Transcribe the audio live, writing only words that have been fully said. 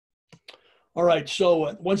All right.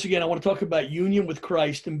 So once again, I want to talk about union with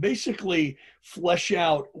Christ and basically flesh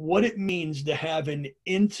out what it means to have an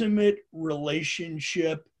intimate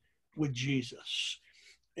relationship with Jesus,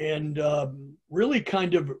 and really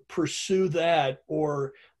kind of pursue that,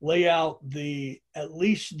 or lay out the at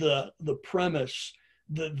least the premise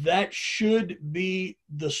that that should be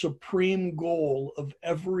the supreme goal of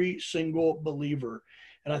every single believer.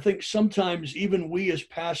 And I think sometimes even we as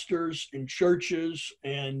pastors in churches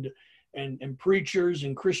and preachers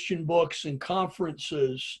and Christian books and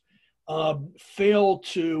conferences fail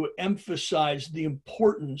to emphasize the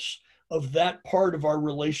importance of that part of our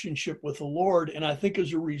relationship with the Lord. And I think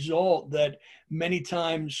as a result that many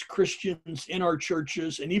times Christians in our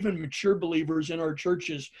churches and even mature believers in our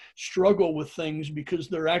churches struggle with things because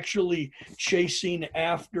they're actually chasing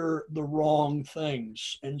after the wrong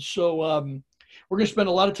things. And so we're going to spend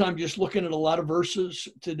a lot of time just looking at a lot of verses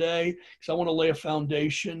today because I want to lay a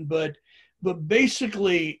foundation. But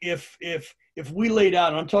basically, if we laid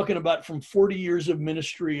out, and I'm talking about from 40 years of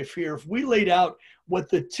ministry, if we laid out what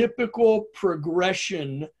the typical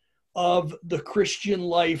progression of the Christian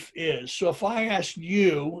life is. So if I asked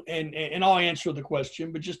you, and I'll answer the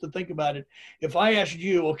question, but just to think about it, if I asked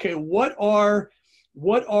you, okay, what are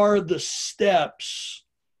the steps,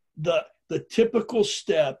 the typical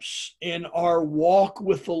steps in our walk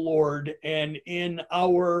with the Lord and in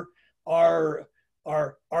our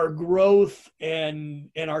growth and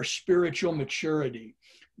our spiritual maturity?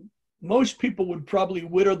 Most people would probably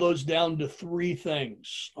whittle those down to three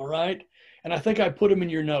things. All right. And I think I put them in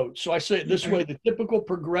your notes. So I say it this way: the typical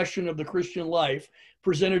progression of the Christian life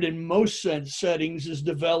presented in most settings is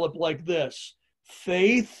developed like this: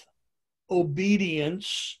 faith,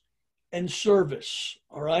 obedience, and service.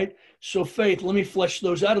 All right. So faith, let me flesh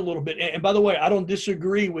those out a little bit. And by the way, I don't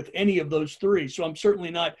disagree with any of those three. So I'm certainly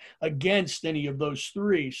not against any of those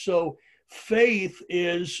three. So faith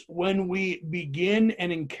is when we begin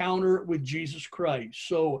an encounter with Jesus Christ.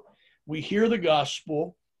 So we hear the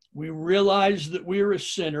gospel, we realize that we are a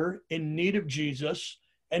sinner in need of Jesus,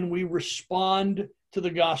 and we respond to the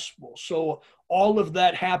gospel. So all of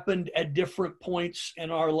that happened at different points in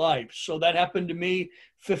our life. So that happened to me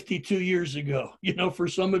 52 years ago. For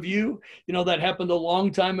some of you, that happened a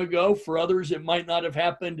long time ago. For others, it might not have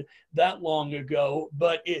happened that long ago,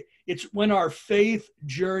 but it's when our faith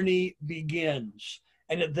journey begins.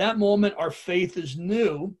 And at that moment, our faith is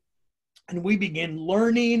new, and we begin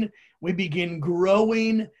learning, we begin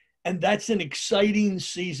growing, and that's an exciting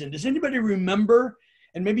season. Does anybody remember?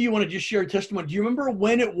 And maybe you want to just share a testimony. Do you remember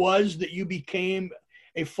when it was that you became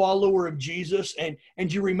a follower of Jesus? And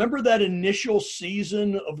do you remember that initial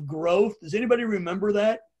season of growth? Does anybody remember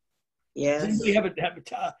that? Yes. Does anybody have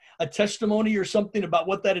a testimony or something about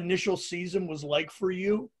what that initial season was like for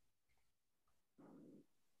you?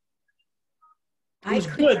 It was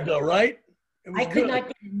good though, right? I could not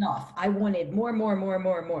get enough. I wanted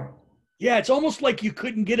more. Yeah, it's almost like you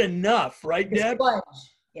couldn't get enough, right, Deb? Sponge.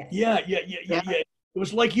 Yes. Yeah. It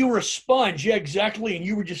was like you were a sponge. Yeah, exactly. And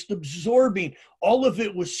you were just absorbing. All of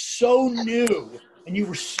it was so new, and you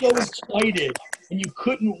were so excited, and you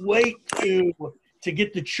couldn't wait to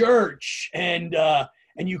get to church, and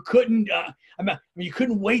you couldn't. You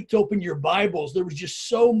couldn't wait to open your Bibles. There was just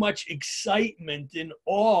so much excitement in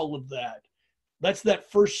all of that. That's that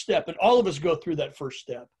first step, and all of us go through that first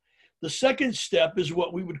step. The second step is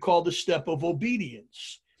what we would call the step of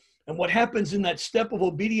obedience. And what happens in that step of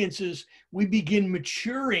obedience is we begin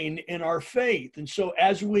maturing in our faith. And so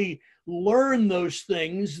as we learn those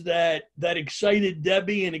things that excited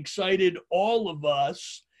Debbie and excited all of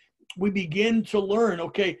us, we begin to learn,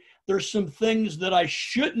 okay, there's some things that I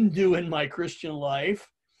shouldn't do in my Christian life,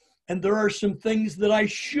 and there are some things that I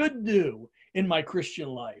should do in my Christian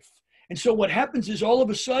life. And so what happens is all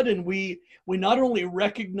of a sudden we not only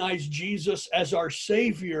recognize Jesus as our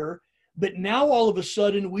Savior, but now all of a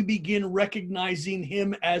sudden we begin recognizing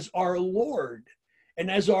him as our Lord.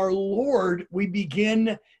 And as our Lord, we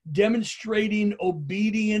begin demonstrating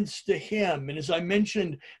obedience to him. And as I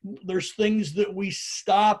mentioned, there's things that we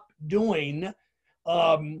stop doing,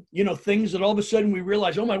 things that all of a sudden we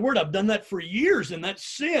realize, oh my word, I've done that for years and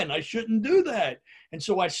that's sin. I shouldn't do that. And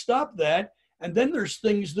so I stop that. And then there's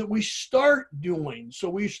things that we start doing. So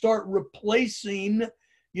we start replacing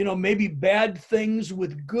maybe bad things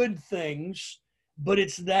with good things, but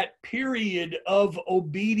it's that period of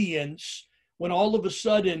obedience when all of a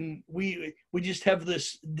sudden we just have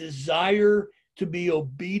this desire to be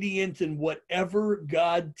obedient in whatever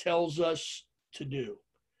God tells us to do.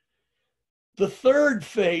 The third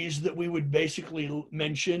phase that we would basically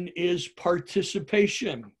mention is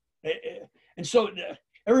participation. And so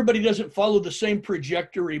everybody doesn't follow the same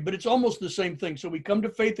trajectory, but it's almost the same thing. So we come to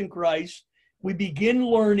faith in Christ, we begin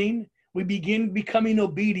learning, we begin becoming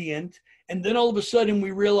obedient, and then all of a sudden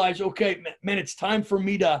we realize, okay, man, it's time for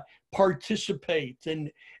me to participate.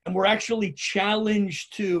 And we're actually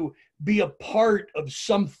challenged to be a part of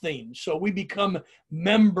something. So we become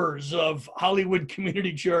members of Hollywood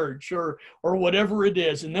Community Church or whatever it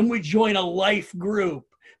is. And then we join a life group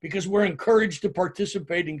because we're encouraged to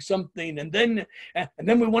participate in something. And then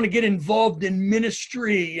we want to get involved in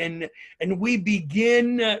ministry, and we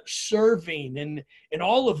begin serving, and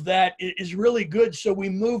all of that is really good. So we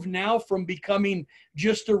move now from becoming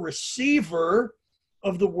just a receiver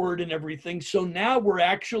of the word and everything. So now we're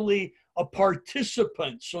actually a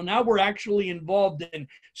participant. So now we're actually involved in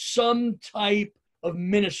some type of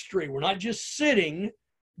ministry. We're not just sitting,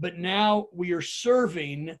 but now we are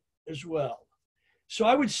serving as well. So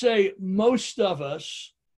I would say most of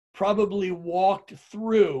us probably walked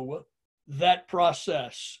through that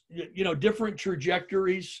process, different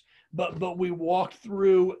trajectories, but we walked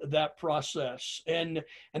through that process. And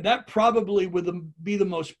that probably would be the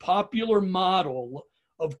most popular model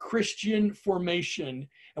of Christian formation.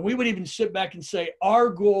 And we would even sit back and say, our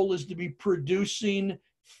goal is to be producing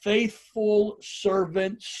faithful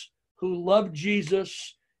servants who love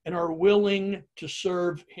Jesus and are willing to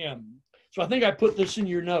serve him. So I think I put this in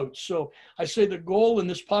your notes. So I say the goal in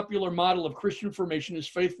this popular model of Christian formation is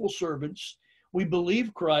faithful servants. We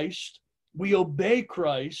believe Christ, we obey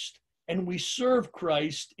Christ, and we serve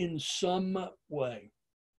Christ in some way.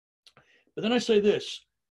 But then I say this,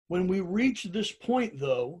 when we reach this point,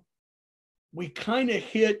 though, we kind of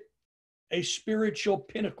hit a spiritual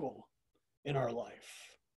pinnacle in our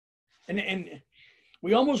life. And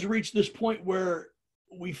we almost reach this point where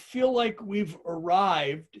we feel like we've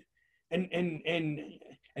arrived. And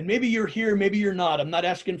maybe you're here, maybe you're not. I'm not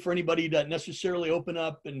asking for anybody to necessarily open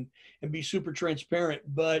up and be super transparent.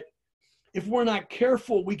 But if we're not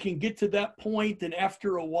careful, we can get to that point, and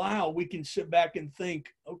after a while, we can sit back and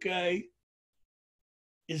think, okay,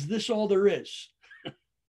 is this all there is?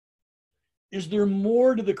 Is there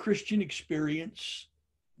more to the Christian experience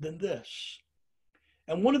than this?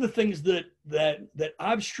 And one of the things that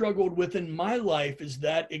I've struggled with in my life is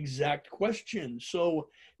that exact question. So,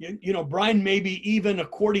 Brian, maybe even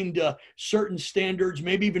according to certain standards,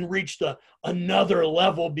 maybe even reached another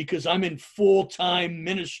level because I'm in full-time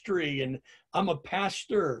ministry and I'm a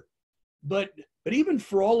pastor. But even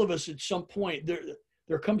for all of us at some point,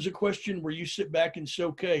 there comes a question where you sit back and say,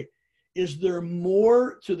 okay, is there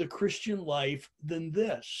more to the Christian life than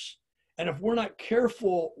this? And if we're not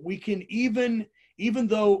careful, we can even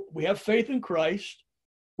though we have faith in Christ,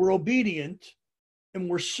 we're obedient, and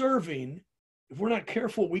we're serving, if we're not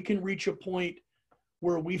careful, we can reach a point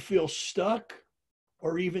where we feel stuck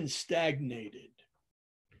or even stagnated.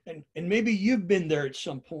 And maybe you've been there at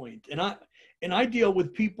some point. And I deal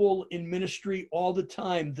with people in ministry all the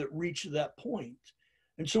time that reach that point.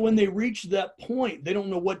 And so when they reach that point, they don't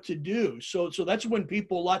know what to do. So that's when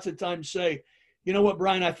people lots of times say, you know what,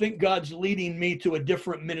 Brian, I think God's leading me to a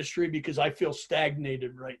different ministry because I feel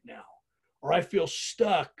stagnated right now, or I feel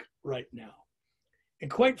stuck right now. And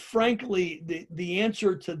quite frankly, the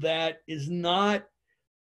answer to that is not,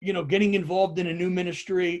 getting involved in a new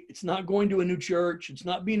ministry. It's not going to a new church. It's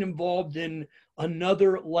not being involved in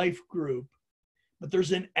another life group. But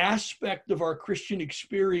there's an aspect of our Christian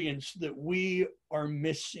experience that we are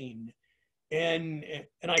missing. And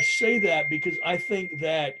I say that because I think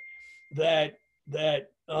that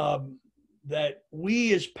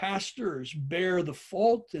we as pastors bear the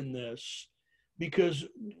fault in this, because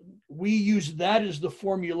we use that as the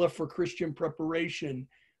formula for Christian preparation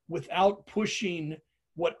without pushing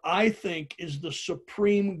what I think is the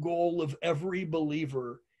supreme goal of every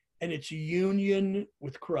believer, and it's union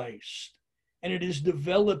with Christ. And it is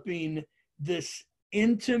developing this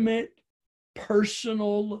intimate,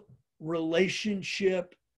 personal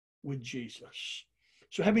relationship with Jesus.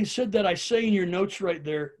 So having said that, I say in your notes right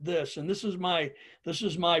there, this is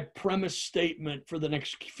my premise statement for the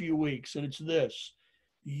next few weeks. And it's this: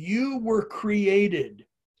 you were created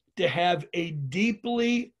to have a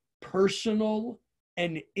deeply personal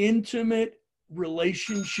and intimate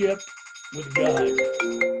relationship with God.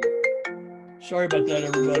 Sorry about that,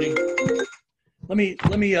 everybody. Let me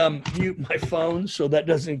mute my phone so that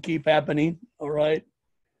doesn't keep happening. All right.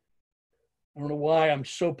 I don't know why I'm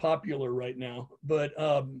so popular right now, but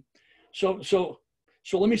so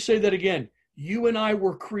let me say that again. You and I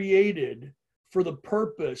were created for the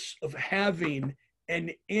purpose of having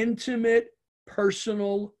an intimate,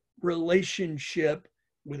 personal relationship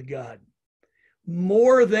with God.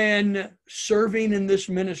 More than serving in this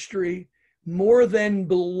ministry, more than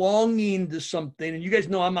belonging to something. And you guys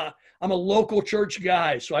know I'm a local church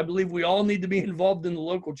guy, so I believe we all need to be involved in the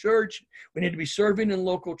local church. We need to be serving in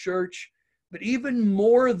local church. But even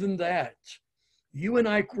more than that, you and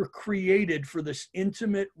I were created for this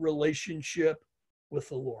intimate relationship with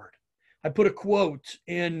the Lord. I put a quote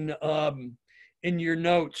in your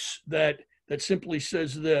notes that simply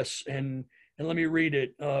says this, and let me read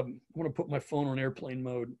it. I want to put my phone on airplane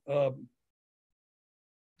mode.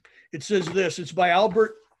 It says this. It's by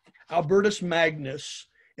Albertus Magnus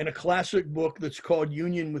in a classic book that's called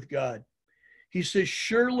Union with God. He says,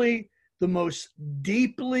 surely the most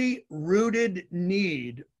deeply rooted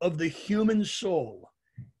need of the human soul,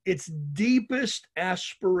 its deepest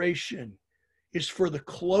aspiration, is for the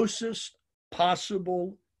closest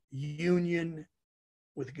possible union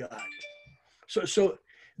with God. So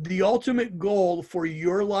the ultimate goal for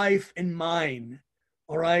your life and mine,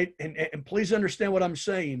 all right, and please understand what I'm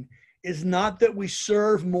saying, is not that we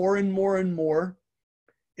serve more and more and more.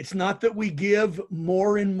 It's not that we give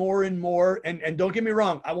more and more and more. And don't get me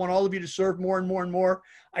wrong, I want all of you to serve more and more and more.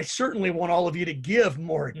 I certainly want all of you to give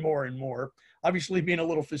more and more and more. Obviously being a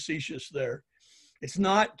little facetious there. It's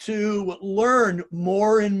not to learn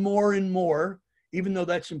more and more and more, even though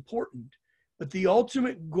that's important. But the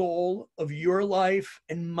ultimate goal of your life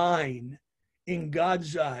and mine in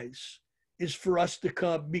God's eyes is for us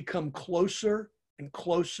to become closer and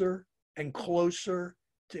closer and closer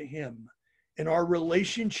to him. And our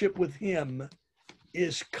relationship with him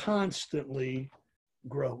is constantly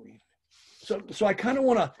growing. So I kind of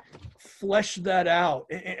want to flesh that out.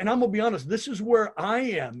 And I'm going to be honest, this is where I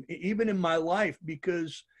am, even in my life,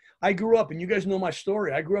 because I grew up, and you guys know my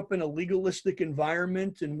story. I grew up in a legalistic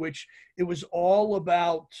environment in which it was all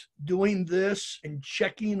about doing this and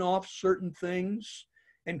checking off certain things.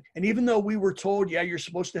 And even though we were told, yeah, you're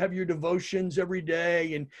supposed to have your devotions every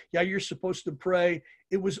day, and yeah, you're supposed to pray,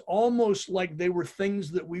 it was almost like they were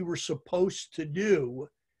things that we were supposed to do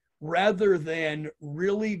rather than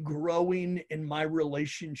really growing in my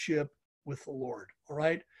relationship with the Lord. All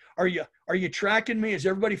right. Are you tracking me? Is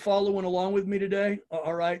everybody following along with me today?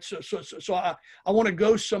 All right. So I want to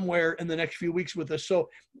go somewhere in the next few weeks with this. So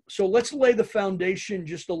let's lay the foundation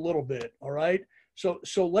just a little bit. All right.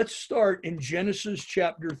 So let's start in Genesis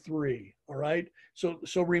chapter 3. All right.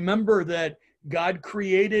 So remember that God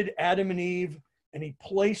created Adam and Eve, and he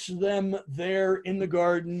placed them there in the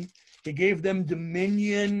garden. He gave them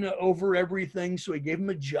dominion over everything. So he gave them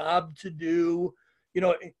a job to do. You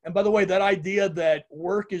know, and by the way, that idea that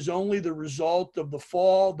work is only the result of the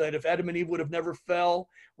fall, that if Adam and Eve would have never fell,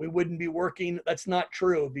 we wouldn't be working, that's not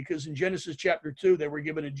true, because in Genesis chapter 2, they were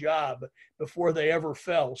given a job before they ever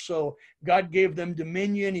fell. So God gave them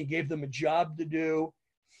dominion. He gave them a job to do.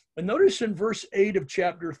 And notice in verse 8 of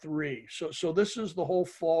chapter 3, so this is the whole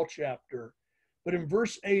fall chapter. But in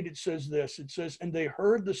verse 8, it says this. It says, and they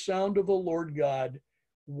heard the sound of the Lord God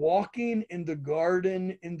walking in the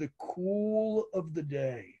garden in the cool of the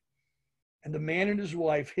day. And the man and his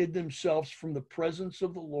wife hid themselves from the presence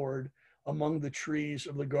of the Lord among the trees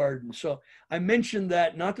of the garden. So I mentioned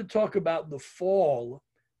that not to talk about the fall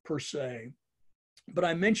per se, but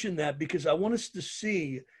I mentioned that because I want us to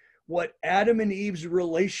see what Adam and Eve's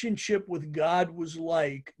relationship with God was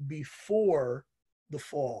like before the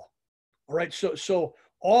fall. All right, so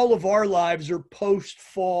all of our lives are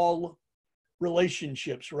post-fall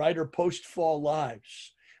relationships, right? Or post-fall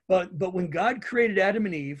lives. But when God created Adam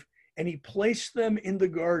and Eve and he placed them in the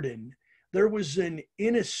garden, there was an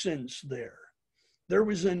innocence there. There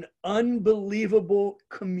was an unbelievable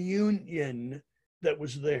communion that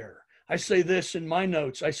was there. I say this in my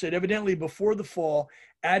notes. I said, evidently before the fall,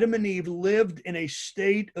 Adam and Eve lived in a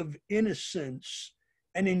state of innocence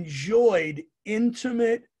and enjoyed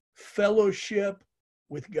intimate fellowship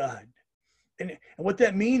with God. And what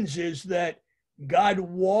that means is that God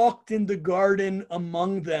walked in the garden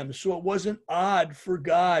among them. So it wasn't odd for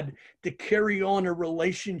God to carry on a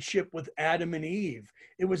relationship with Adam and Eve.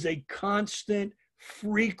 It was a constant,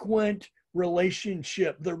 frequent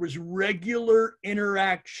relationship. There was regular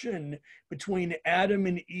interaction between Adam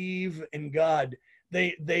and Eve and God.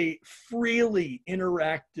 They freely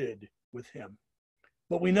interacted with him.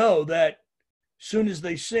 But we know that soon as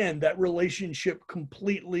they sinned, that relationship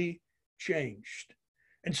completely changed.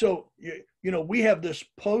 And so, you know, we have this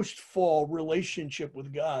post-fall relationship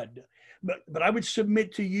with God. But I would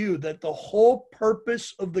submit to you that the whole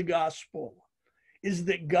purpose of the gospel is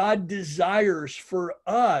that God desires for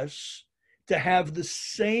us to have the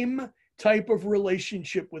same type of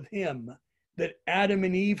relationship with him that Adam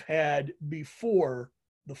and Eve had before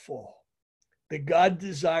the fall. That God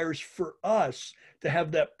desires for us to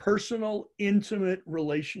have that personal, intimate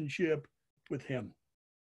relationship with him.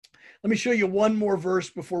 Let me show you one more verse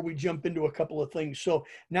before we jump into a couple of things. So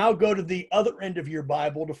now go to the other end of your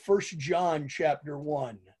Bible to 1 John chapter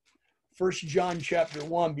 1. 1 John chapter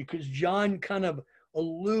 1, because John kind of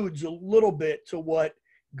alludes a little bit to what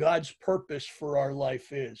God's purpose for our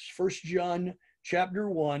life is. 1 John chapter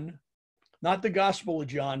 1, not the Gospel of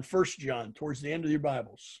John, 1 John, towards the end of your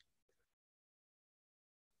Bibles.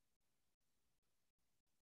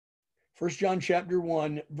 1 John chapter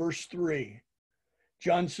 1, verse 3.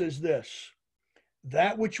 John says this,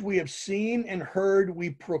 "That which we have seen and heard we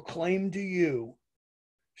proclaim to you,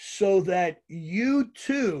 so that you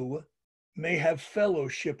too may have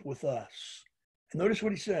fellowship with us." And notice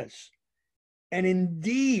what he says. "And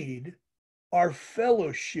indeed, our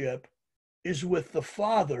fellowship is with the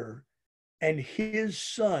Father and his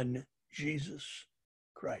Son, Jesus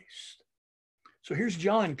Christ." So here's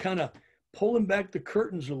John kind of pulling back the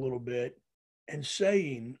curtains a little bit and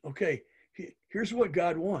saying, okay, here's what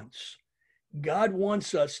God wants. God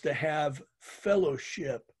wants us to have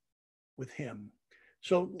fellowship with him.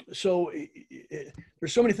 So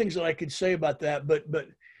there's so many things that I could say about that, but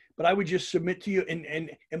I would just submit to you,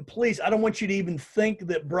 and please, I don't want you to even think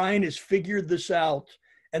that Brian has figured this out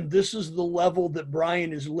and this is the level that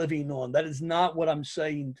Brian is living on. That is not what I'm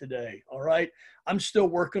saying today, all right? I'm still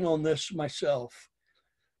working on this myself.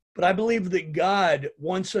 But I believe that God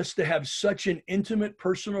wants us to have such an intimate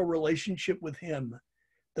personal relationship with him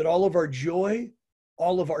that all of our joy,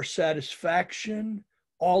 all of our satisfaction,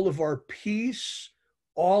 all of our peace,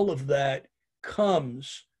 all of that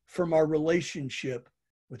comes from our relationship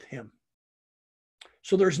with him.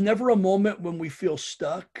 So there's never a moment when we feel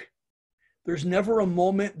stuck. There's never a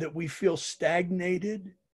moment that we feel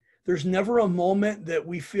stagnated. There's never a moment that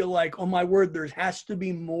we feel like, oh my word, there has to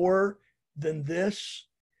be more than this,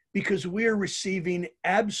 because we are receiving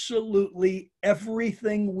absolutely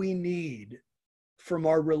everything we need from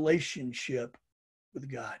our relationship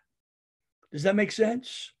with God. Does that make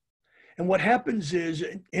sense? And what happens is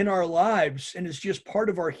in our lives, and it's just part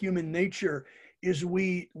of our human nature, is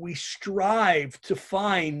we strive to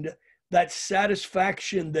find that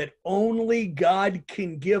satisfaction that only God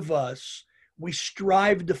can give us. We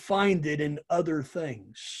strive to find it in other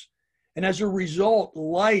things. And as a result,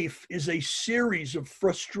 life is a series of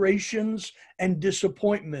frustrations and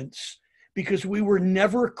disappointments because we were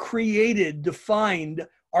never created to find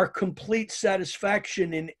our complete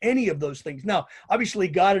satisfaction in any of those things. Now, obviously,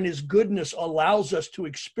 God in his goodness allows us to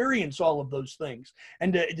experience all of those things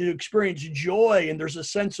and to experience joy. And there's a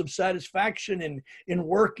sense of satisfaction in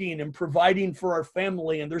working and providing for our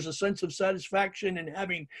family. And there's a sense of satisfaction in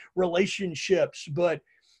having relationships. But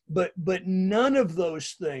none of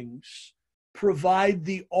those things provide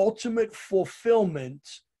the ultimate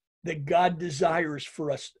fulfillment that God desires for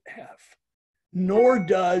us to have. Nor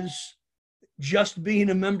does just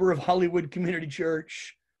being a member of Hollywood Community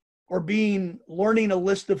Church or learning a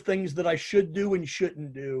list of things that I should do and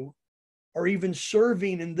shouldn't do, or even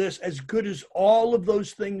serving in this, as good as all of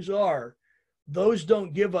those things are, those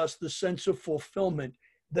don't give us the sense of fulfillment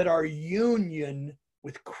that our union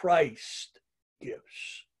with Christ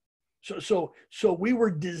gives. So we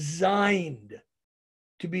were designed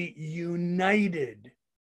to be united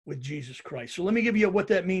with Jesus Christ. So let me give you what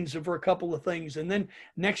that means for a couple of things. And then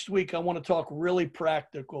next week, I want to talk really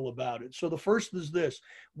practical about it. So the first is this: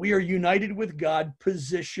 we are united with God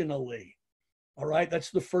positionally. All right, that's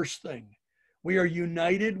the first thing. We are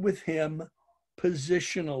united with him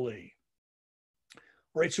positionally.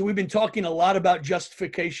 All right, so we've been talking a lot about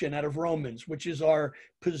justification out of Romans, which is our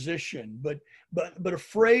position. But a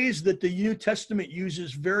phrase that the New Testament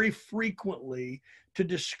uses very frequently to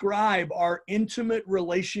describe our intimate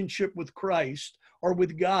relationship with Christ or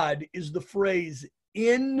with God is the phrase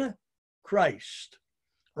 "in Christ."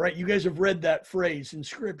 All right, you guys have read that phrase in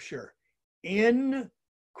Scripture, "in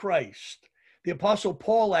Christ." The Apostle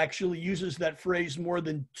Paul actually uses that phrase more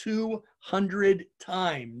than 200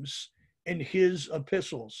 times in his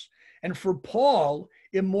epistles. And for Paul,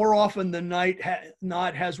 it more often than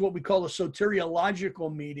not has what we call a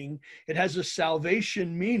soteriological meaning. It has a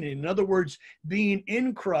salvation meaning. In other words, being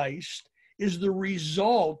in Christ is the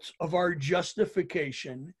result of our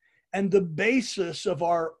justification and the basis of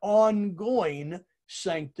our ongoing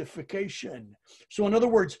sanctification. So in other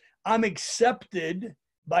words, I'm accepted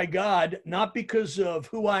by God, not because of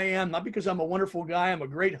who I am, not because I'm a wonderful guy, I'm a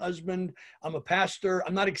great husband, I'm a pastor.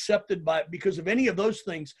 I'm not accepted because of any of those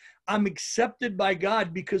things. I'm accepted by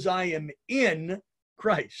God because I am in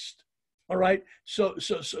Christ. All right.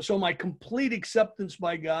 So my complete acceptance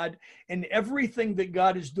by God and everything that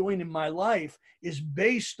God is doing in my life is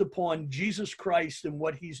based upon Jesus Christ and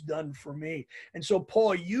what he's done for me. And so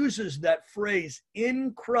Paul uses that phrase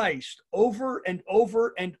in Christ over and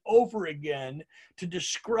over and over again to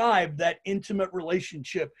describe that intimate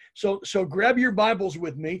relationship. So grab your Bibles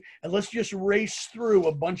with me and let's just race through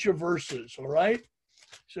a bunch of verses. All right.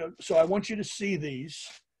 So I want you to see these.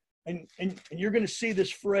 And you're going to see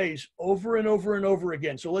this phrase over and over and over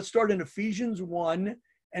again. So let's start in Ephesians 1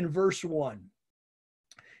 and verse 1.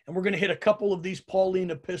 And we're going to hit a couple of these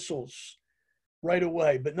Pauline epistles right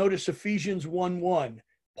away. But notice Ephesians 1:1.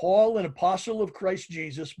 Paul, an apostle of Christ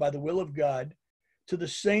Jesus by the will of God, to the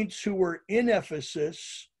saints who were in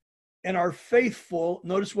Ephesus and are faithful.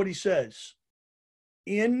 Notice what he says.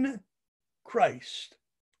 In Christ.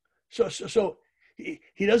 So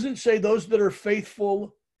he doesn't say those that are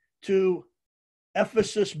faithful to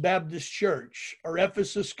Ephesus Baptist Church or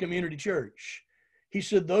Ephesus Community Church. He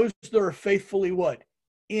said those that are faithfully what?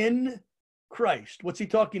 In Christ. What's he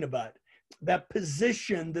talking about? That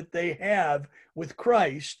position that they have with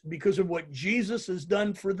Christ because of what Jesus has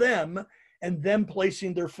done for them and them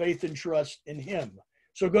placing their faith and trust in him.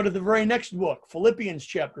 So go to the very next book, Philippians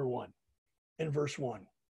chapter 1 and verse 1.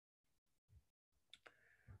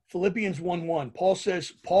 Philippians 1:1, Paul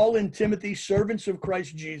says, Paul and Timothy, servants of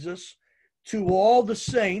Christ Jesus, to all the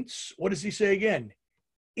saints, what does he say again?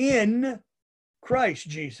 In Christ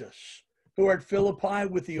Jesus, who are at Philippi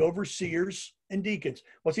with the overseers and deacons.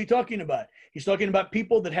 What's he talking about? He's talking about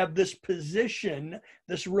people that have this position,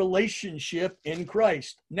 this relationship in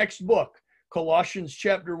Christ. Next book, Colossians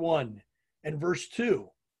chapter 1 and verse 2.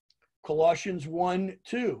 Colossians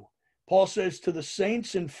 1:2. Paul says, to the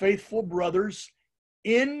saints and faithful brothers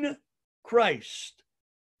in Christ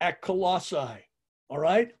at Colossae. All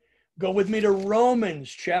right. Go with me to Romans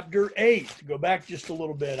chapter 8. Go back just a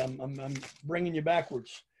little bit. I'm bringing you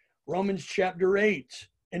backwards. Romans chapter 8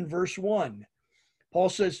 and verse 1. Paul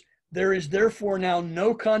says, there is therefore now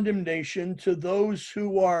no condemnation to those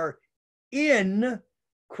who are in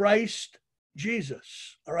Christ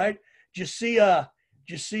Jesus. All right. Do you see a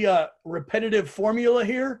repetitive formula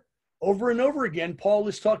here? Over and over again, Paul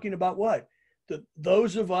is talking about what?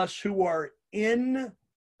 Those of us who are in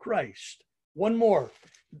Christ. One more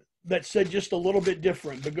that said just a little bit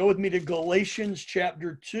different, but go with me to Galatians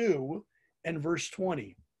chapter 2 and verse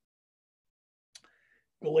 20.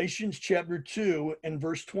 Galatians chapter 2 and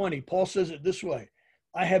verse 20. Paul says it this way.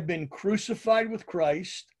 I have been crucified with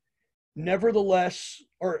Christ. Nevertheless,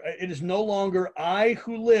 or it is no longer I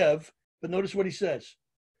who live, but notice what he says,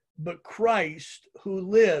 but Christ who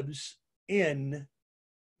lives in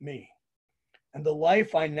me. And the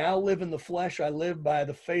life I now live in the flesh, I live by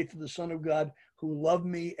the faith of the Son of God who loved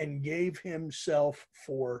me and gave himself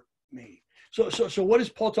for me. So what is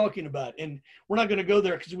Paul talking about? And we're not going to go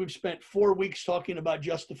there because we've spent 4 weeks talking about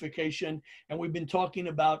justification and we've been talking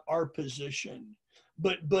about our position.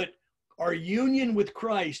 But our union with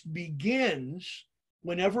Christ begins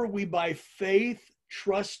whenever we by faith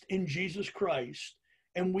trust in Jesus Christ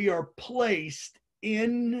and we are placed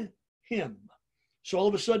in him. So all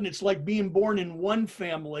of a sudden, it's like being born in one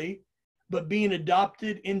family, but being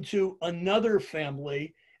adopted into another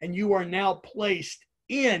family, and you are now placed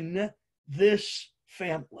in this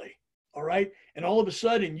family, all right? And all of a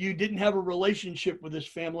sudden, you didn't have a relationship with this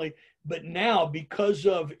family, but now, because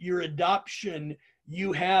of your adoption,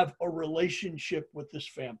 you have a relationship with this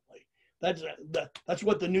family. That's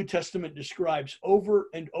what the New Testament describes over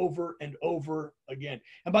and over and over again.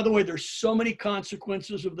 And by the way, there's so many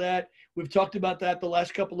consequences of that. We've talked about that the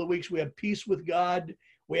last couple of weeks. We have peace with God.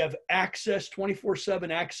 We have access,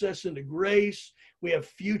 24/7 access into grace. We have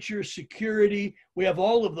future security. We have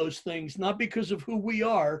all of those things, not because of who we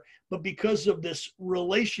are, but because of this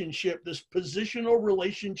relationship, this positional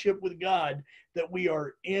relationship with God, that we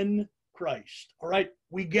are in Christ. All right,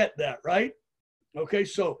 we get that, right? Okay,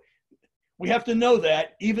 so we have to know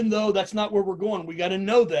that, even though that's not where we're going. We got to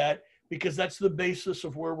know that because that's the basis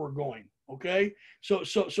of where we're going. Okay,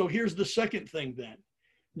 so here's the second thing then.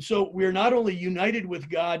 And so we're not only united with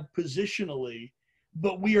God positionally,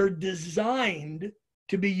 but we are designed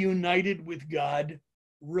to be united with God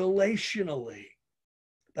relationally.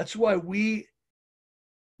 That's why we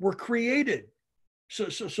were created.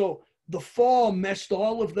 So the fall messed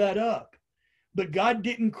all of that up. But God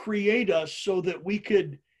didn't create us so that we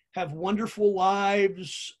could have wonderful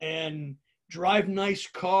lives and drive nice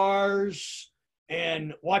cars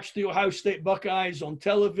and watch the Ohio State Buckeyes on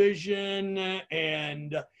television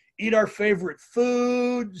and eat our favorite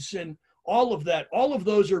foods and all of that. All of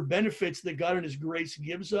those are benefits that God in his grace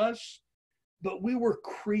gives us. but we were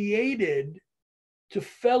created to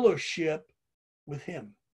fellowship with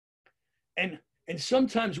him. And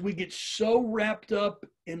sometimes we get so wrapped up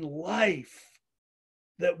in life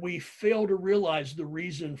that we fail to realize the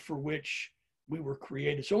reason for which we were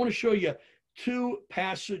created. So I want to show you two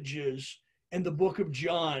passages in the book of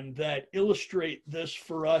John that illustrate this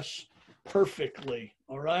for us perfectly,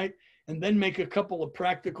 all right? And then make a couple of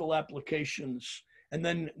practical applications. And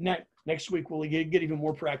then next week we'll get even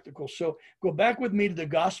more practical. So go back with me to the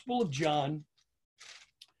Gospel of John,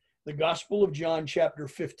 chapter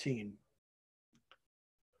 15.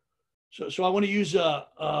 So I want to use a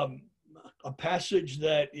passage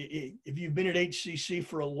that if you've been at HCC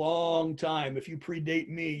for a long time, if you predate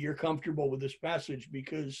me, you're comfortable with this passage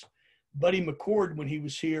because Buddy McCord, when he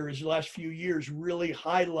was here his last few years, really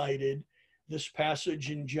highlighted this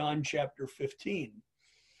passage in John chapter 15.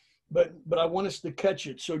 But I want us to catch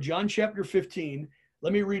it. So John chapter 15,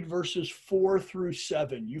 let me read verses 4 through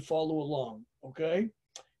 7. You follow along, okay?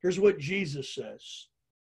 Here's what Jesus says.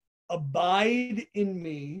 Abide in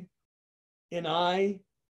me, and I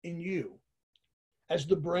in you. As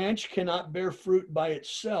the branch cannot bear fruit by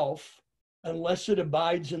itself unless it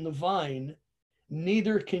abides in the vine,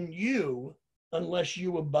 neither can you unless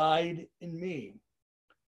you abide in me.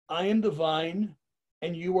 I am the vine,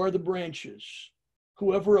 and you are the branches.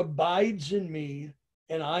 Whoever abides in me,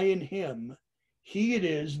 and I in him, he it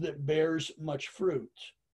is that bears much fruit.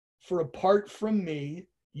 For apart from me,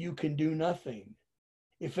 you can do nothing.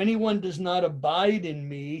 If anyone does not abide in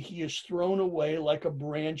me, he is thrown away like a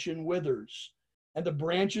branch and withers, and the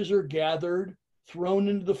branches are gathered, thrown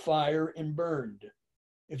into the fire, and burned.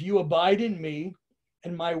 If you abide in me,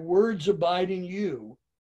 and my words abide in you,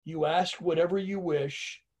 you ask whatever you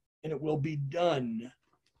wish, and it will be done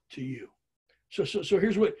to you. So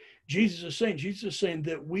here's what Jesus is saying. Jesus is saying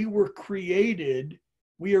that we were created,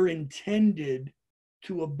 we are intended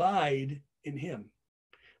to abide in him.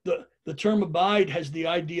 The term abide has the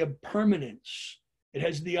idea of permanence. It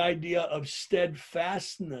has the idea of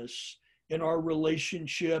steadfastness in our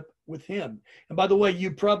relationship with him. And by the way,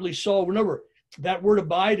 you probably saw, remember, that word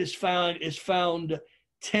abide is found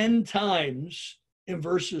 10 times in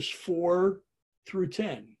verses 4 through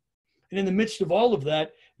 10. And in the midst of all of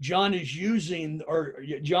that, John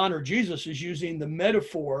or Jesus is using the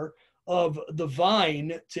metaphor of the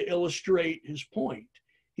vine to illustrate his point.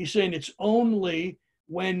 He's saying it's only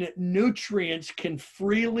when nutrients can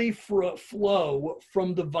freely flow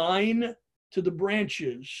from the vine to the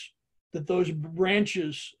branches that those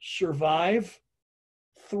branches survive,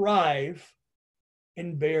 thrive,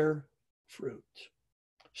 and bear fruit.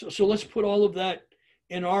 So let's put all of that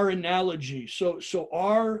in our analogy. So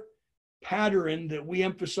our pattern that we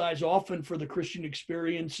emphasize often for the Christian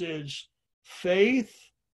experience is faith,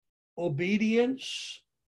 obedience,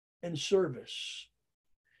 and service.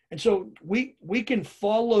 And so we can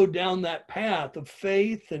follow down that path of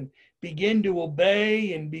faith and begin to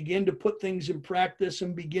obey and begin to put things in practice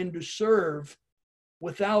and begin to serve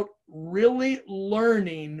without really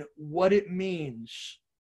learning what it means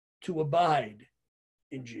to abide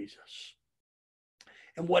in Jesus.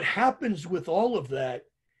 And what happens with all of that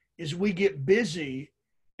is we get busy,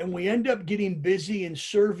 and we end up getting busy and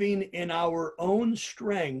serving in our own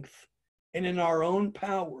strength and in our own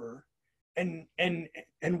power. And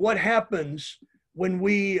what happens when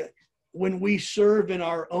we serve in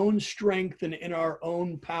our own strength and in our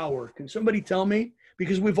own power? Can somebody tell me?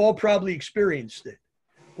 Because we've all probably experienced it.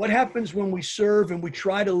 What happens when we serve and we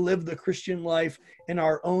try to live the Christian life in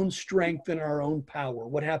our own strength and our own power?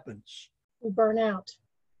 What happens? We burn out.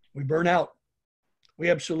 We burn out. We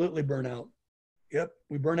absolutely burn out. Yep,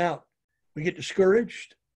 we burn out. We get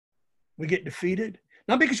discouraged. We get defeated.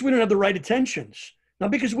 Not because we don't have the right intentions. Not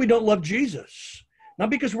because we don't love Jesus. Not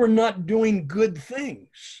because we're not doing good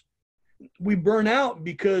things. We burn out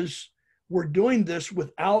because we're doing this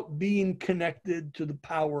without being connected to the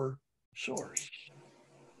power source.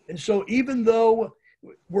 And so even though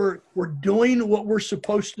we're doing what we're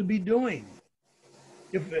supposed to be doing,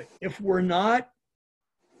 if we're not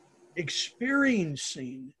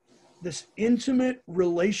experiencing this intimate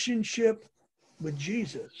relationship with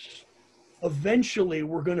Jesus, eventually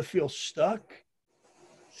we're going to feel stuck,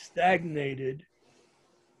 stagnated,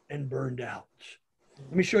 and burned out.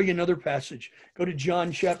 Let me show you another passage. Go to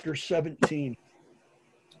John chapter 17.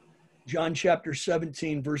 John chapter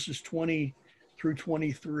 17, verses 20 through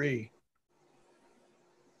 23.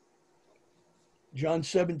 John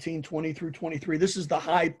 17, 20 through 23. This is the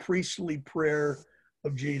high priestly prayer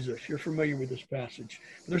of Jesus. You're familiar with this passage.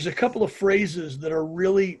 There's a couple of phrases that are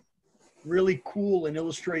really, really cool and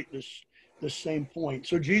illustrate this same point.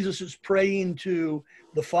 So Jesus is praying to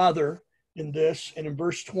the Father in this. And in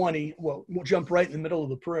verse 20, well, we'll jump right in the middle of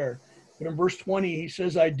the prayer. But in verse 20, he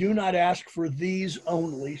says, I do not ask for these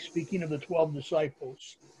only, speaking of the 12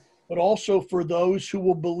 disciples, but also for those who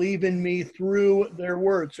will believe in me through their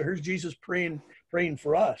word. So here's Jesus praying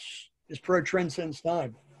for us. His prayer transcends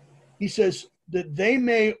time. He says that they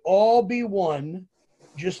may all be one,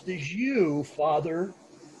 just as you, Father,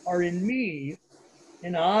 are in me,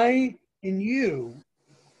 and I in you,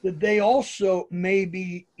 that they also may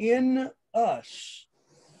be in us,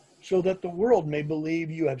 so that the world may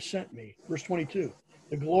believe you have sent me. Verse 22,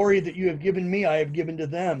 the glory that you have given me, I have given to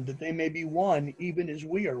them, that they may be one, even as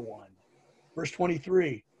we are one. Verse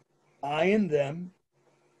 23, I in them,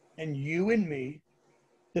 and you in me,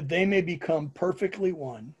 that they may become perfectly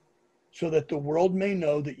one, so that the world may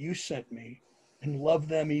know that you sent me and love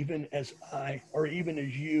them even as even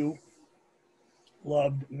as you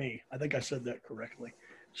loved me. I think I said that correctly.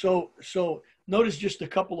 So notice just a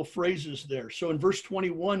couple of phrases there. So in verse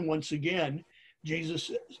 21, once again, Jesus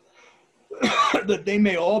says that they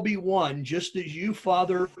may all be one, just as you,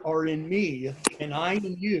 Father, are in me and I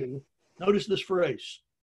in you. Notice this phrase,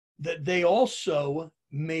 that they also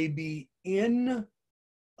may be in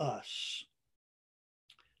us.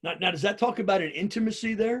 Now does that talk about an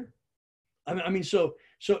intimacy there? I mean, so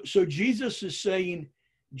Jesus is saying,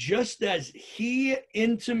 just as he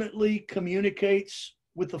intimately communicates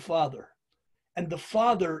with the Father, and the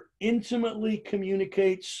Father intimately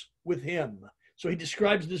communicates with him. So he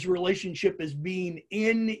describes this relationship as being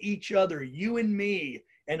in each other, you and me,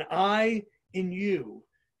 and I in you.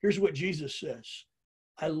 Here's what Jesus says.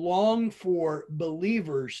 I long for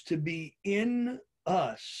believers to be in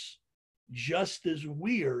us, just as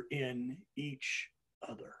we're in each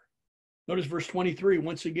other. Notice verse 23,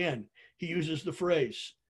 once again, he uses the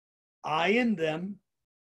phrase, I in them,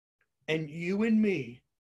 and you in me,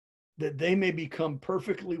 that they may become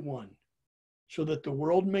perfectly one, so that the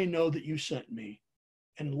world may know that you sent me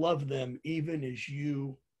and love them even as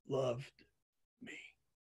you loved me.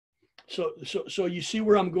 So you see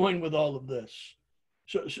where I'm going with all of this.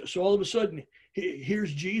 So all of a sudden,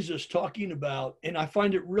 here's Jesus talking about, and I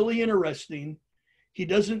find it really interesting. He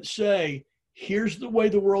doesn't say, here's the way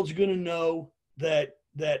the world's going to know that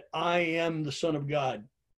I am the Son of God,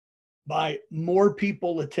 by more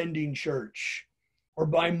people attending church or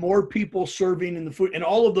by more people serving in the food. And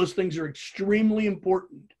all of those things are extremely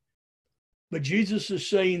important. But Jesus is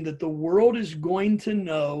saying that the world is going to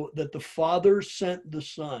know that the Father sent the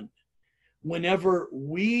Son whenever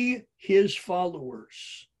we, his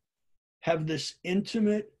followers, have this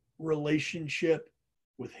intimate relationship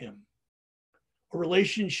with him. A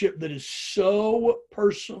relationship that is so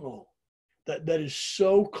personal, that is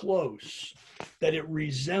so close, that it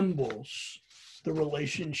resembles the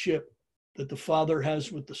relationship that the Father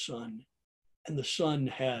has with the Son and the Son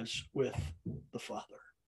has with the Father.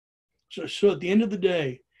 So at the end of the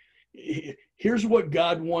day, here's what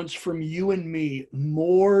God wants from you and me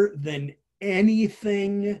more than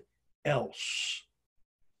anything else.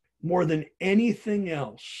 More than anything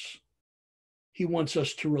else, he wants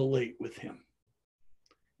us to relate with him.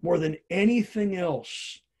 More than anything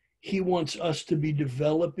else, he wants us to be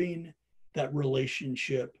developing that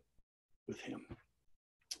relationship with him.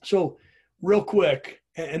 So real quick,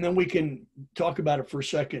 and then we can talk about it for a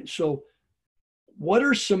second. So what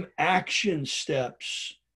are some action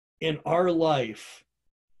steps in our life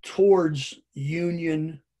towards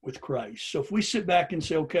union with Christ? So if we sit back and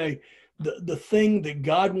say, okay, the thing that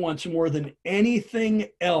God wants more than anything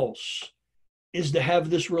else is to have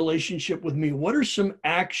this relationship with me, what are some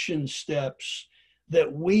action steps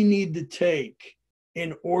that we need to take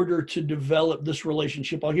in order to develop this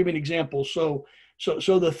relationship? I'll give you an example. So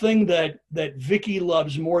the thing that Vicky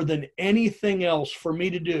loves more than anything else for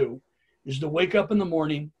me to do is to wake up in the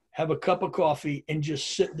morning, have a cup of coffee, and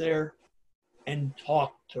just sit there and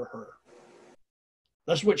talk to her.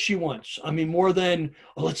 That's what she wants. I mean, more than,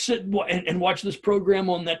 oh, let's sit and watch this program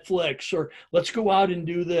on Netflix, or let's go out and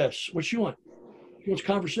do this. What she wants? She wants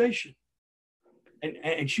conversation.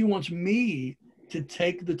 And she wants me to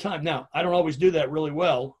take the time. Now, I don't always do that really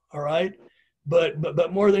well, all right?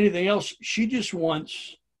 But more than anything else, she just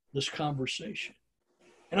wants this conversation.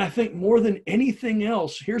 And I think more than anything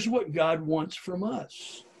else, here's what God wants from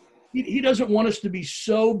us. He doesn't want us to be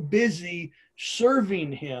so busy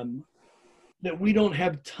serving him that we don't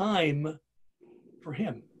have time for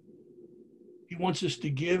him. He wants us to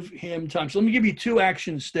give him time. So let me give you 2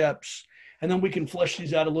 action steps, and then we can flesh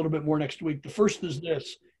these out a little bit more next week. The first is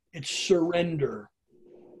this. It's surrender.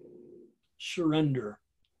 Surrender.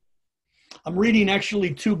 I'm reading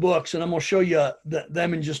actually 2 books, and I'm going to show you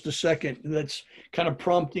them in just a second. That's kind of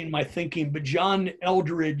prompting my thinking. But John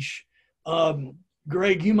Eldredge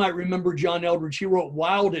Greg, you might remember John Eldredge. He wrote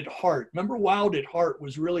Wild at Heart. Remember, Wild at Heart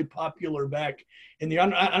was really popular back in the,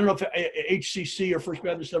 I don't know if HCC or First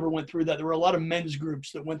Baptist ever went through that. There were a lot of men's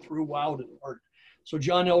groups that went through Wild at Heart. So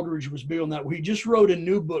John Eldredge was big on that. He just wrote a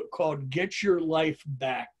new book called Get Your Life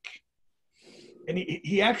Back. And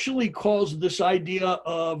he actually calls this idea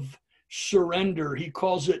of surrender, he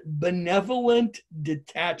calls it benevolent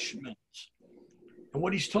detachment. And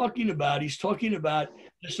what he's talking about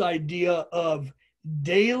this idea of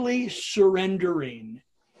daily surrendering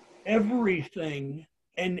everything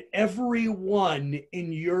and everyone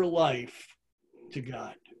in your life to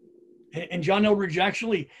God. And John Eldredge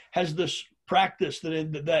actually has this practice that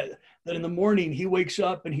in the morning he wakes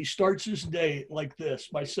up and he starts his day like this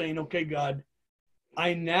by saying, okay, God,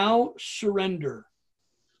 I now surrender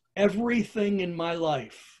everything in my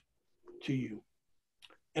life to you.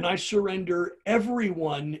 And I surrender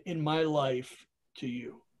everyone in my life to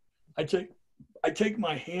you. I take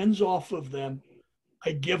my hands off of them.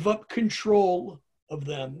 I give up control of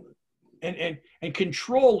them. And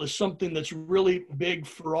control is something that's really big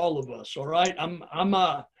for all of us. All right.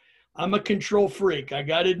 I'm a control freak. I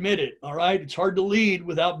got to admit it. All right. It's hard to lead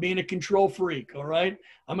without being a control freak. All right.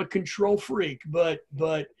 I'm a control freak, but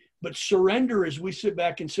surrender is we sit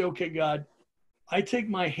back and say, okay, God, I take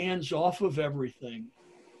my hands off of everything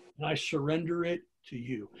and I surrender it to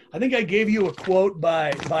you. I think I gave you a quote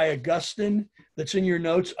by Augustine that's in your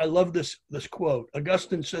notes. I love this quote.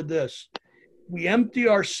 Augustine said this: we empty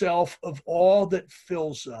ourselves of all that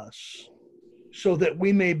fills us so that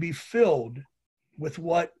we may be filled with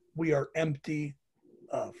what we are empty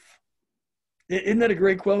of. Isn't that a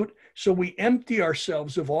great quote? So we empty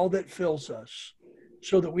ourselves of all that fills us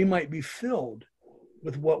so that we might be filled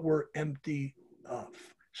with what we're empty of.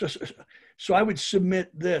 So I would submit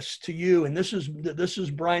this to you, and this is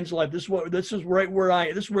Brian's life. This is where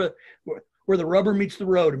the rubber meets the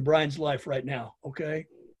road in Brian's life right now. Okay,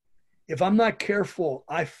 if I'm not careful,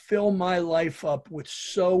 I fill my life up with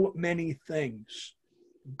so many things,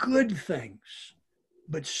 good things,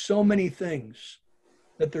 but so many things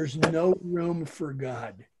that there's no room for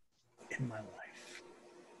God in my life.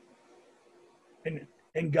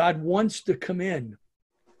 And God wants to come in.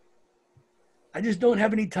 I just don't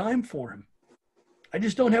have any time for him. I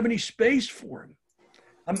just don't have any space for him.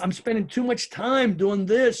 I'm spending too much time doing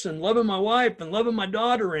this and loving my wife and loving my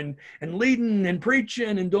daughter and leading and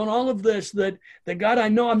preaching and doing all of this that God, I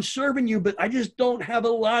know I'm serving you, but I just don't have a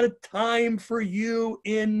lot of time for you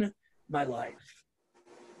in my life.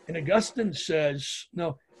 And Augustine says,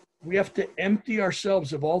 no, we have to empty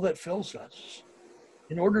ourselves of all that fills us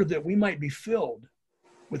in order that we might be filled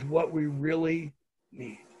with what we really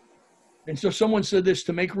need. And so someone said this: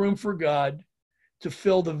 to make room for God, to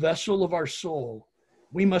fill the vessel of our soul,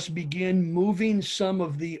 we must begin moving some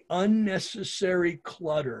of the unnecessary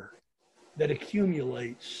clutter that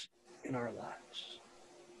accumulates in our lives.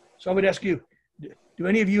 So I would ask you, do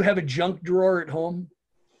any of you have a junk drawer at home?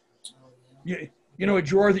 You know, a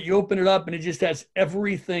drawer that you open it up and it just has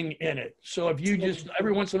everything in it. So if you just,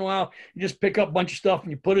 every once in a while, you just pick up a bunch of stuff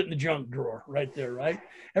and you put it in the junk drawer right there, right?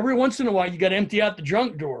 Every once in a while, you got to empty out the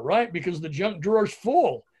junk drawer, right? Because the junk drawer is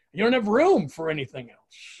full. You don't have room for anything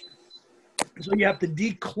else. So you have to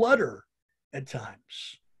declutter at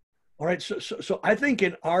times. All right. So I think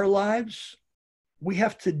in our lives, we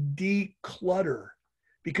have to declutter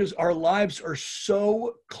because our lives are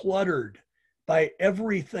so cluttered by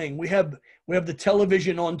everything. We have the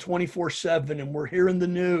television on 24/7 and we're hearing the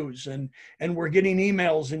news and we're getting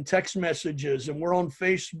emails and text messages and we're on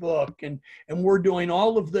Facebook and we're doing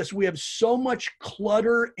all of this. We have so much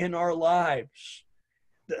clutter in our lives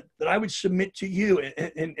that I would submit to you.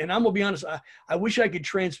 And I'm gonna be honest, I wish I could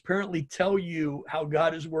transparently tell you how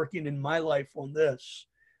God is working in my life on this.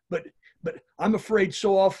 But I'm afraid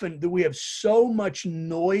so often that we have so much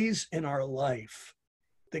noise in our life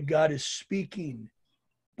that God is speaking,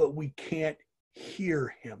 but we can't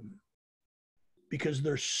hear him because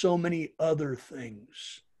there's so many other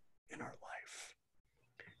things in our life.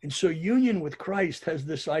 And so union with Christ has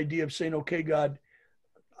this idea of saying, okay, God,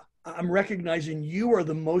 I'm recognizing you are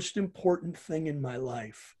the most important thing in my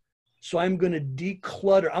life. So I'm going to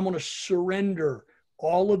declutter. I'm going to surrender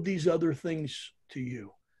all of these other things to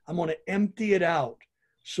you. I'm going to empty it out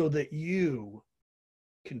so that you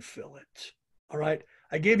can fill it. All right.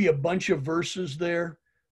 I gave you a bunch of verses there.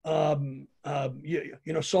 Psalm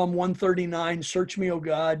 139, search me, O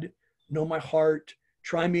God, know my heart,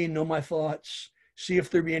 try me and know my thoughts. See if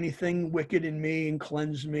there be anything wicked in me and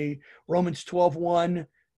cleanse me. Romans 12:1,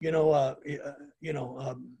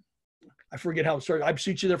 I forget how it started. I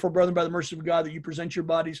beseech you, therefore, brethren, by the mercy of God, that you present your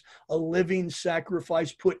bodies a living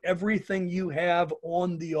sacrifice. Put everything you have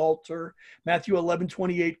on the altar. Matthew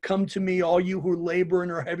 11:28, come to me, all you who labor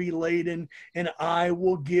and are heavy laden, and I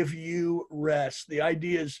will give you rest. The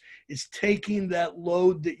idea is taking that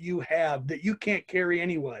load that you have, that you can't carry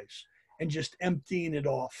anyways, and just emptying it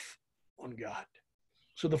off on God.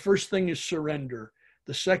 So the first thing is surrender.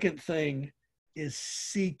 The second thing is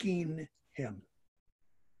seeking him.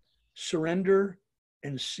 Surrender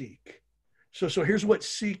and seek. So here's what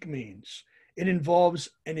seek means. It involves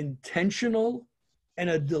an intentional and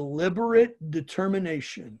a deliberate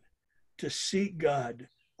determination to seek God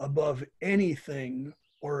above anything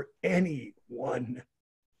or anyone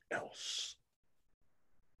else.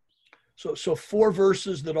 So 4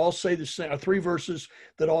 verses that all say the same, or 3 verses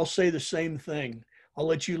that all say the same thing. I'll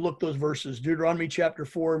let you look those verses. Deuteronomy chapter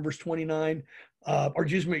 4 and verse 29,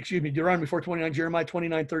 Deuteronomy 4:29, Jeremiah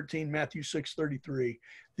 29:13, Matthew 6:33.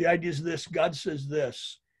 The idea is this: God says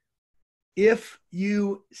this, if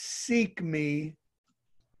you seek me,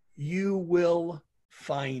 you will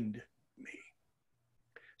find me.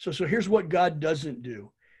 So here's what God doesn't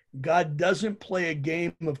do. God doesn't play a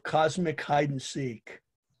game of cosmic hide and seek,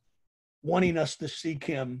 wanting us to seek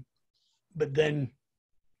him, but then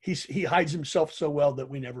he hides himself so well that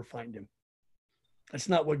we never find him. That's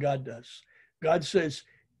not what God does. God says,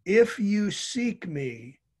 if you seek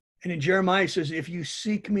me, and in Jeremiah says, if you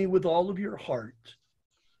seek me with all of your heart,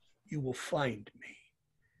 you will find me.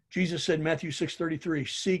 Jesus said in Matthew 6:33,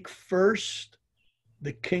 seek first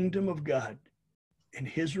the kingdom of God and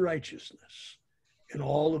his righteousness, and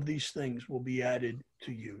all of these things will be added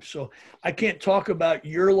to you. So I can't talk about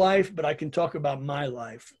your life, but I can talk about my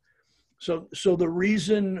life. So the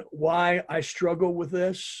reason why I struggle with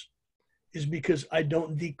this is because I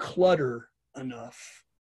don't declutter enough,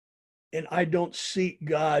 and I don't seek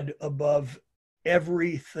God above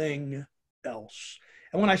everything else.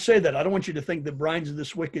 And when I say that, I don't want you to think that Brian's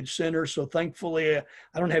this wicked sinner. So thankfully,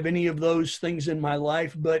 I don't have any of those things in my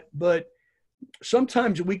life. But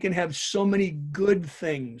sometimes we can have so many good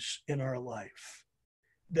things in our life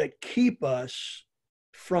that keep us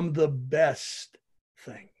from the best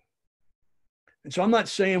thing. And so I'm not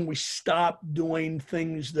saying we stop doing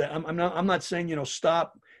things that I'm not saying,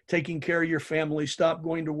 stop taking care of your family, stop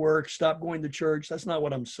going to work, stop going to church. That's not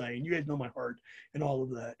what I'm saying. You guys know my heart and all of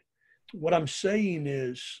that. What I'm saying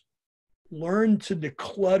is learn to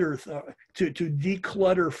declutter, to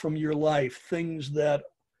declutter from your life things that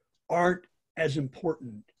aren't as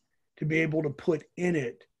important, to be able to put in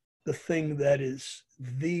it the thing that is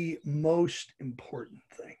the most important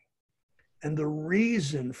thing, and the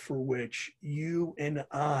reason for which you and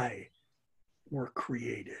I were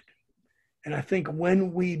created. And I think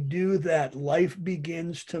when we do that, life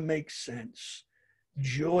begins to make sense.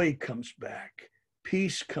 Joy comes back.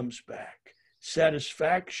 Peace comes back.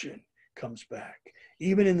 Satisfaction comes back,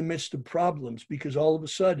 even in the midst of problems, because all of a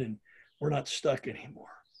sudden we're not stuck anymore.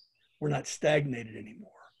 We're not stagnated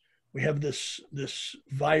anymore. We have this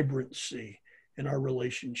vibrancy in our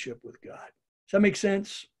relationship with God. Does that make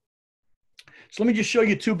sense? So let me just show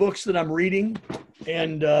you 2 books that I'm reading,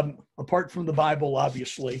 and apart from the Bible,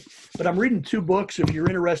 obviously, but I'm reading 2 books. If you're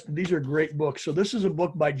interested, these are great books. So this is a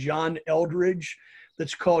book by John Eldredge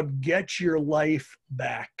that's called Get Your Life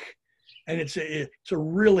Back. And it's a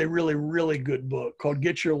really, really, really good book called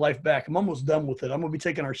Get Your Life Back. I'm almost done with it. I'm going to be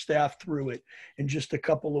taking our staff through it in just a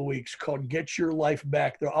couple of weeks, called Get Your Life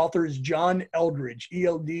Back. The author is John Eldredge,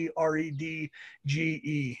 Eldredge,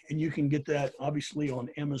 and you can get that obviously on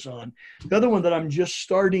Amazon. The other one that I'm just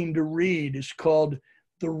starting to read is called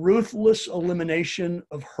The Ruthless Elimination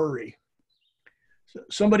of Hurry.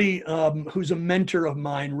 Somebody who's a mentor of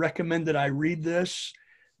mine recommended I read this,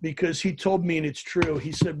 because he told me, and it's true,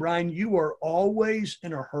 he said, Brian, you are always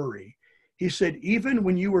in a hurry. He said, even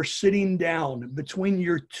when you are sitting down between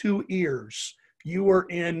your 2 ears, you are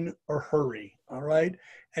in a hurry, all right?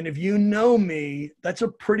 And if you know me, that's a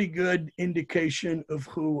pretty good indication of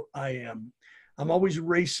who I am. I'm always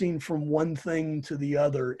racing from one thing to the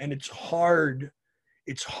other, and it's hard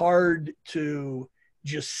to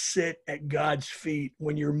just sit at God's feet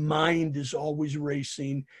when your mind is always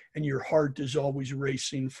racing and your heart is always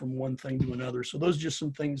racing from one thing to another. So those are just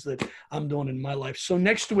some things that I'm doing in my life. So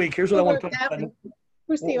next week, here's what I want to talk about.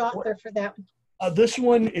 Who's the author for that one? This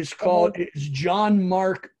one is called, it's John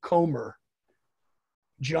Mark Comer.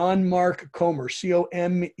 John Mark Comer,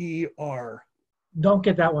 Comer. Don't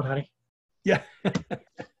get that one, honey. Yeah.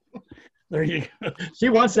 There you go. She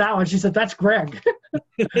wants that one. She said, that's Greg.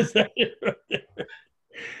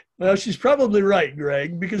 Well, she's probably right,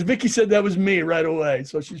 Greg, because Vicki said that was me right away.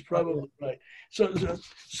 So she's probably right.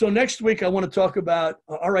 So next week I want to talk about,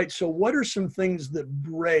 all right, so what are some things that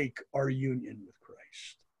break our union with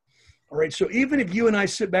Christ? All right, so even if you and I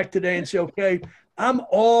sit back today and say, okay, I'm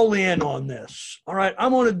all in on this. All right,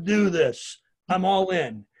 I'm going to do this. I'm all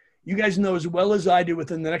in. You guys know as well as I do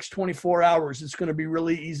within the next 24 hours, it's going to be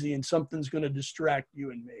really easy and something's going to distract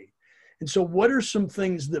you and me. And so what are some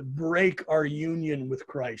things that break our union with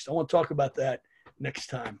Christ? I want to talk about that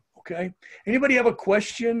next time, okay? Anybody have a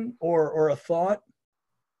question or a thought?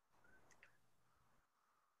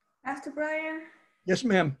 Pastor Brian? Yes,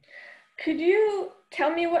 ma'am. Could you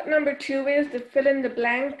tell me what number 2 is, the fill in the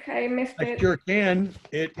blank? I missed it. I sure can.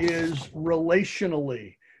 It is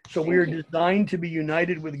relationally. So we are designed to be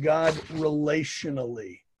united with God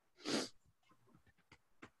relationally.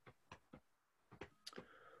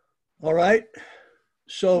 All right.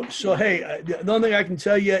 So hey, the only thing I can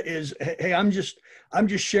tell you is, hey, I'm just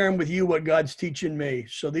sharing with you what God's teaching me.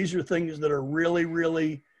 So these are things that are really,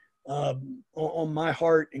 really on my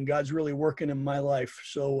heart, and God's really working in my life.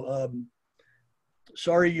 So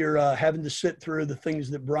sorry you're having to sit through the things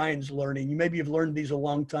that Brian's learning. You maybe have learned these a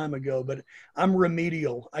long time ago, but I'm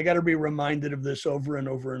remedial. I got to be reminded of this over and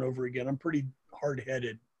over and over again. I'm pretty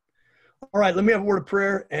hard-headed. All right, let me have a word of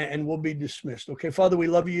prayer and we'll be dismissed. Okay, Father, we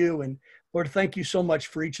love you. And Lord, thank you so much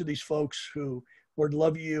for each of these folks who, Lord,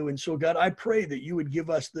 love you. And so, God, I pray that you would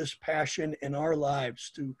give us this passion in our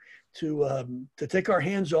lives to take our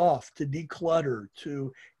hands off, to declutter,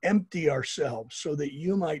 to empty ourselves so that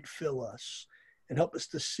you might fill us and help us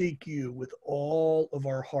to seek you with all of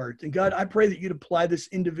our heart. And God, I pray that you'd apply this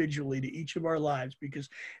individually to each of our lives, because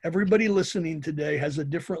everybody listening today has a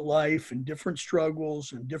different life and different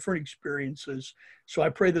struggles and different experiences. So I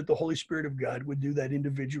pray that the Holy Spirit of God would do that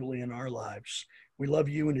individually in our lives. We love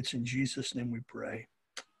you, and it's in Jesus' name we pray.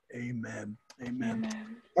 Amen. Amen.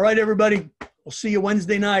 Amen. All right, everybody. We'll see you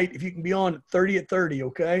Wednesday night. If you can be on at 30 at 30,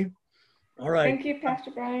 okay? All right. Thank you,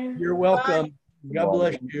 Pastor Brian. You're welcome. Bye. God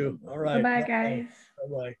bless you. All right. Bye-bye, guys.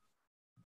 Bye-bye.